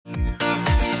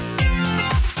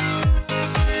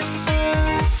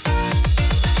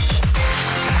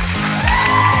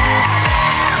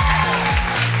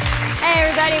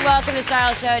the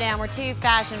Style Showdown, where two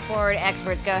fashion-forward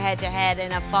experts go head-to-head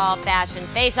in a fall fashion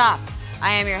face-off. I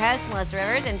am your host, Melissa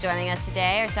Rivers, and joining us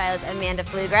today are stylist Amanda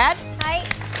Pflugrad. Hi.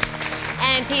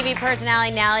 And TV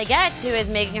personality Natalie Getz, who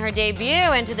is making her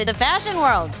debut into the fashion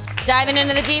world, diving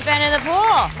into the deep end of the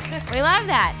pool. We love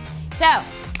that. So,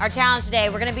 our challenge today,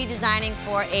 we're gonna be designing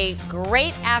for a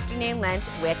great afternoon lunch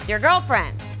with your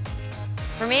girlfriends.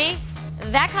 For me,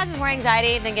 that causes more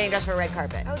anxiety than getting dressed for a red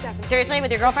carpet. Oh, definitely. Seriously,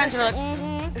 with your girlfriends, you're like,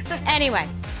 Anyway,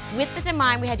 with this in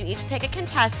mind, we had to each pick a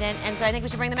contestant, and so I think we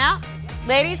should bring them out.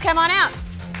 Ladies, come on out.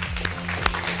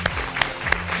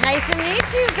 Nice to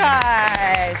meet you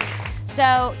guys.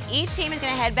 So each team is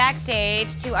going to head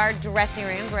backstage to our dressing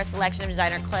room where a selection of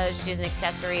designer clothes, shoes, and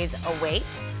accessories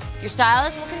await. Your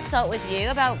stylist will consult with you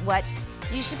about what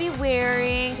you should be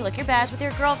wearing to look your best with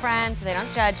your girlfriends so they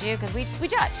don't judge you, because we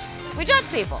judge. We judge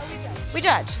people. We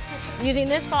judge. Using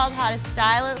this fall's hottest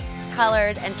styles,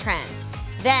 colors, and trends.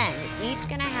 Then, each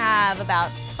gonna have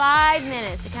about 5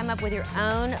 minutes to come up with your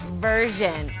own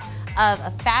version of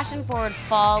a fashion-forward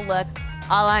fall look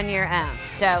all on your own.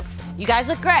 So, you guys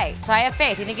look great, so I have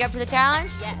faith. You think you're up to the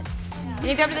challenge? Yes. You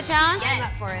think you're up to the challenge? Yes. I'm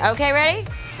up for it. Okay, ready?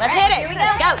 Let's hit it. Here we go.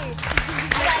 Go.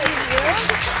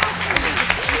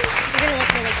 You're gonna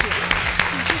look really cute.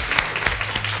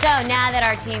 So now that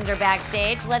our teams are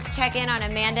backstage, let's check in on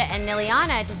Amanda and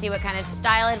Liliana to see what kind of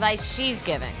style advice she's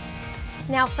giving.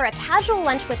 Now for a casual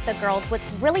lunch with the girls,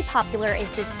 what's really popular is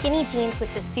the skinny jeans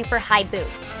with the super high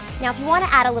boots. Now if you want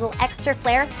to add a little extra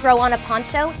flair, throw on a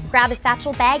poncho, grab a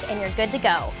satchel bag, and you're good to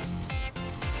go.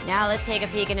 Now let's take a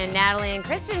peek into Natalie and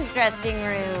Kristen's dressing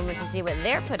room to see what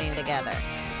they're putting together.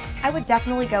 I would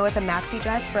definitely go with a maxi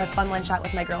dress for a fun lunch out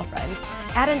with my girlfriends.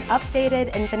 Add an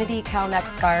updated infinity cowl neck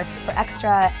scarf for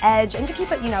extra edge and to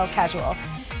keep it, casual.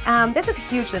 This is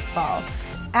huge this fall.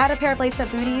 Add a pair of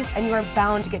lace-up booties and you are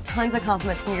bound to get tons of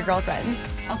compliments from your girlfriends.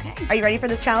 Okay. Are you ready for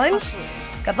this challenge?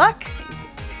 Good luck.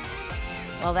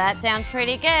 Well, that sounds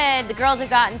pretty good. The girls have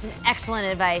gotten some excellent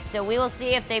advice, so we will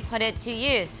see if they put it to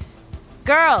use.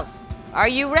 Girls, are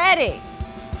you ready?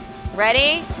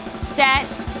 Ready, set,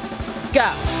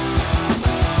 go.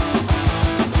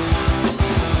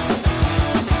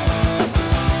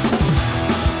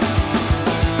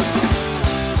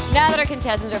 Now that our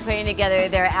contestants are putting together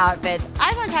their outfits, I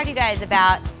just want to talk to you guys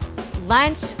about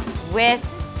lunch with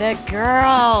the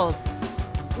girls.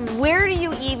 Where do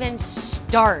you even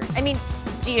start? I mean,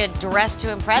 do you dress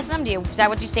to impress them? Is that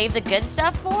what you save the good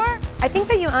stuff for? I think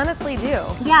that you honestly do.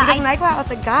 Yeah, Because when I go out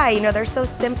with a guy, they're so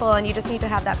simple and you just need to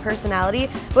have that personality.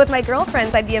 But with my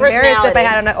girlfriends, I'd be embarrassed if I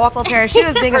had an awful pair of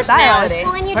shoes being a stylist.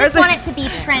 Well, and you just want it to be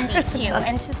trendy too,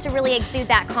 and just to really exude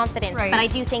that confidence. Right. But I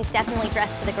do think definitely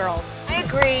dress for the girls. I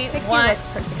agree. Makes you look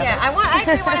put together. Yeah, I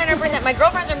agree 100%. My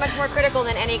girlfriends are much more critical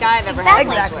than any guy I've ever had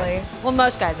lunch Exactly. with. Well,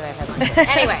 most guys that I've had lunch with.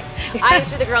 Anyway, I'm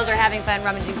sure the girls are having fun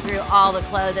rummaging through all the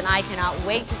clothes, and I cannot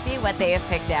wait to see what they have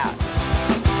picked out.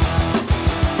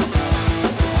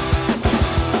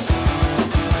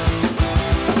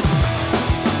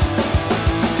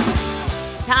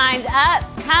 Time's up.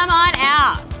 Come on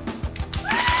out.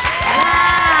 Wow.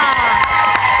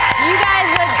 You guys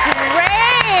look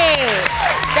great.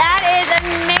 That is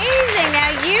amazing. Now,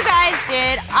 you guys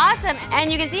did awesome.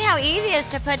 And you can see how easy it is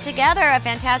to put together a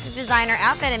fantastic designer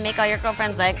outfit and make all your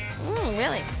girlfriends like,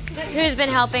 really? Who's been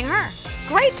helping her?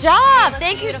 Great job.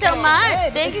 Thank you so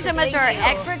much. Thank you so much to our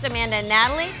experts, Amanda and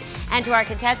Natalie, and to our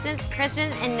contestants,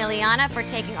 Kristen and Liliana, for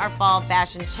taking our fall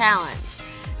fashion challenge.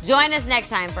 Join us next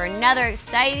time for another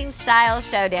exciting style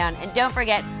showdown. And don't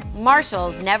forget,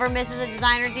 Marshalls never misses a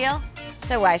designer deal,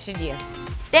 so why should you?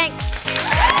 Thanks.